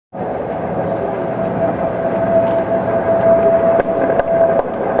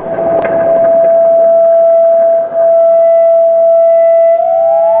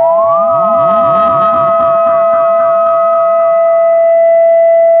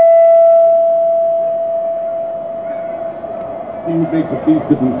who makes a feast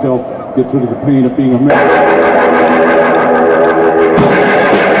of himself gets rid of the pain of being a man.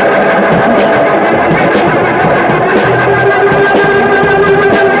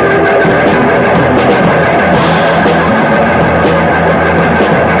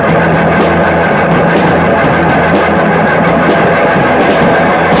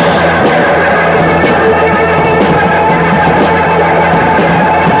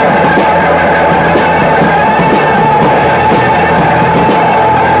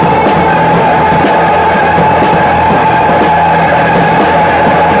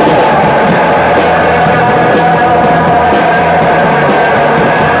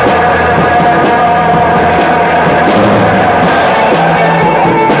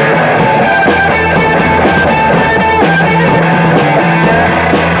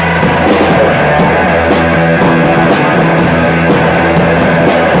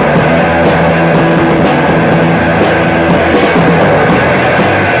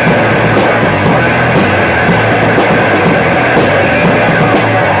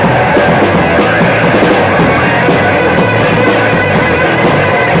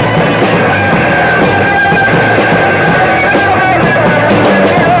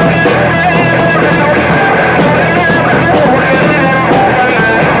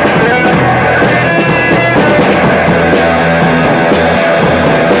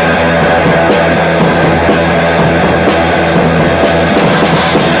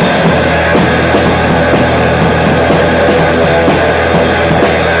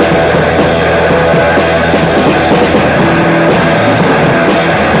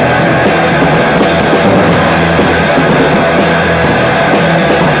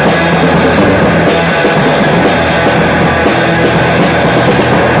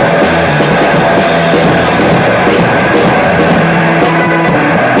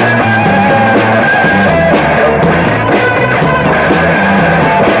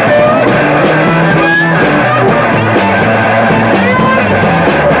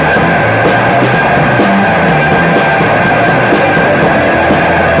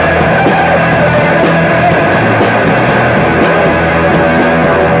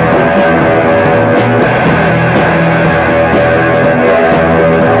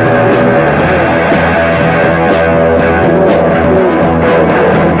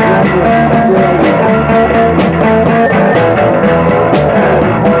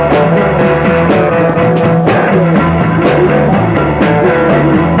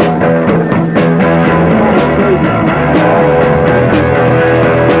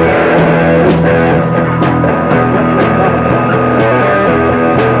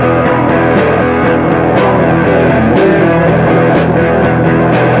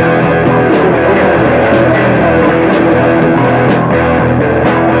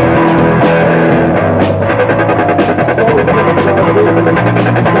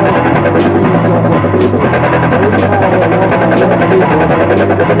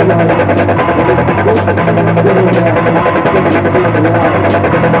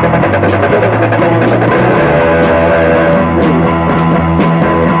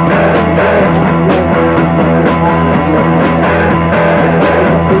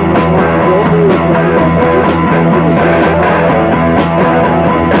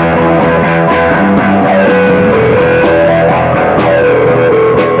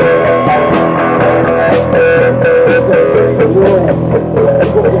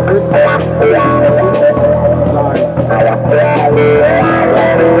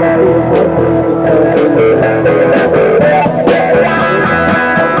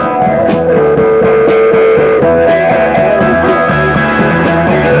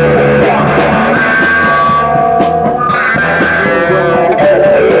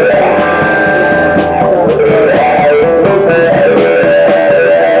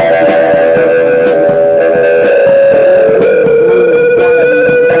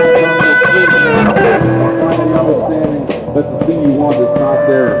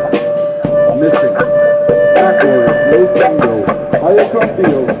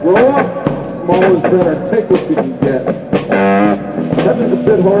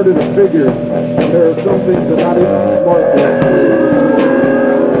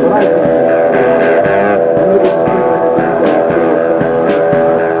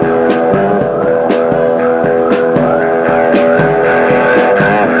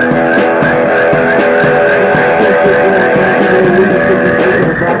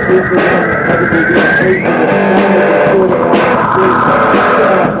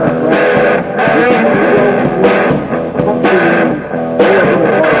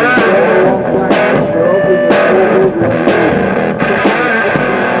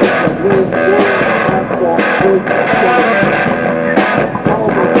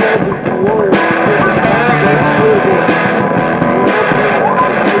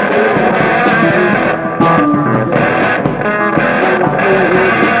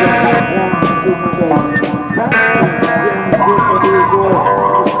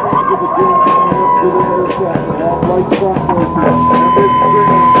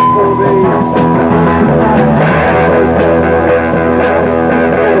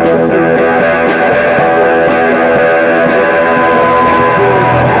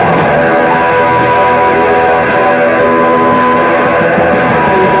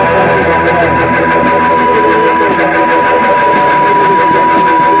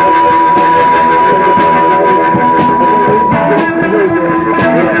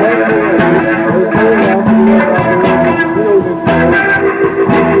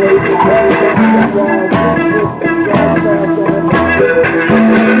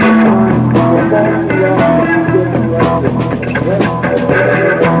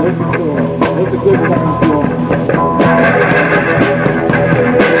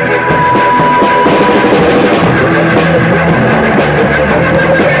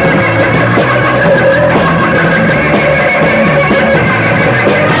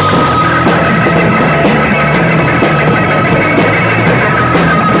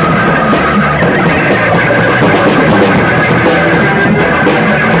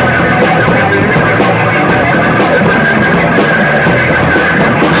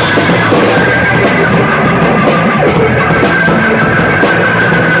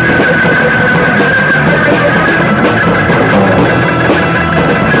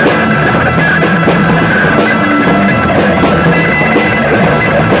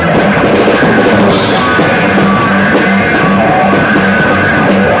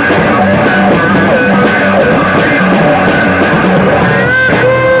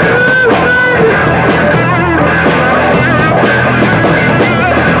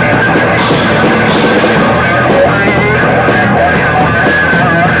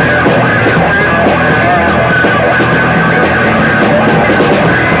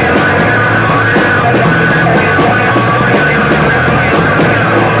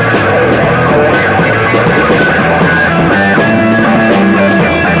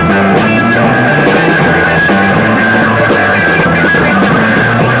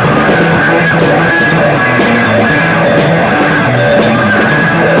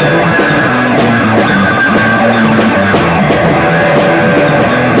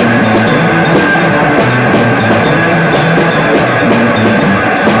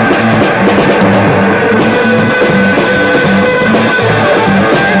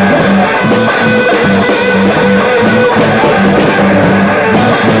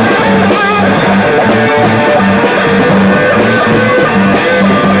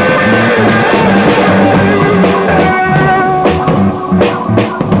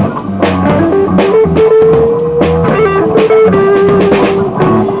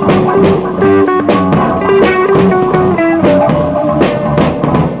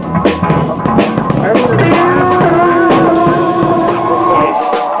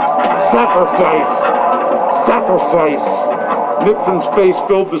 Sacrifice! Sacrifice! Nixon's face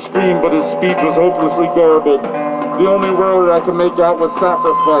filled the screen, but his speech was hopelessly garbled. The only word I could make out was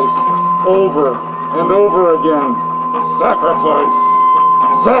sacrifice. Over and over again. Sacrifice!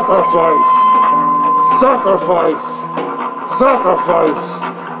 Sacrifice! Sacrifice! Sacrifice!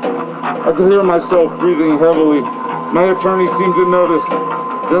 I could hear myself breathing heavily. My attorney seemed to notice.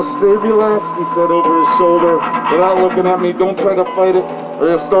 Just stay relaxed, he said over his shoulder, without looking at me. Don't try to fight it, or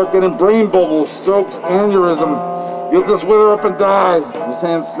you'll start getting brain bubbles, strokes, aneurysm. You'll just wither up and die. His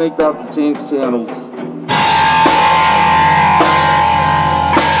hand snaked out to change channels.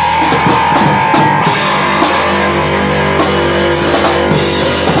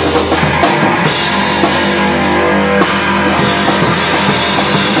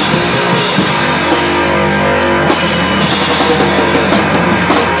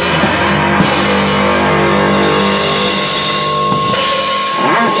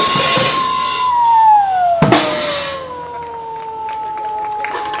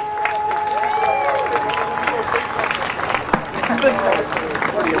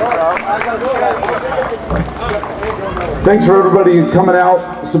 Thanks for everybody coming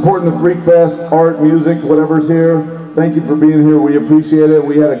out, supporting the Freak Fest, art, music, whatever's here. Thank you for being here. We appreciate it.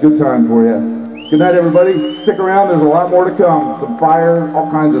 We had a good time for you. Good night, everybody. Stick around. There's a lot more to come. Some fire, all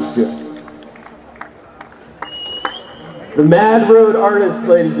kinds of shit. The Mad Road Artists,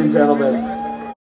 ladies and gentlemen.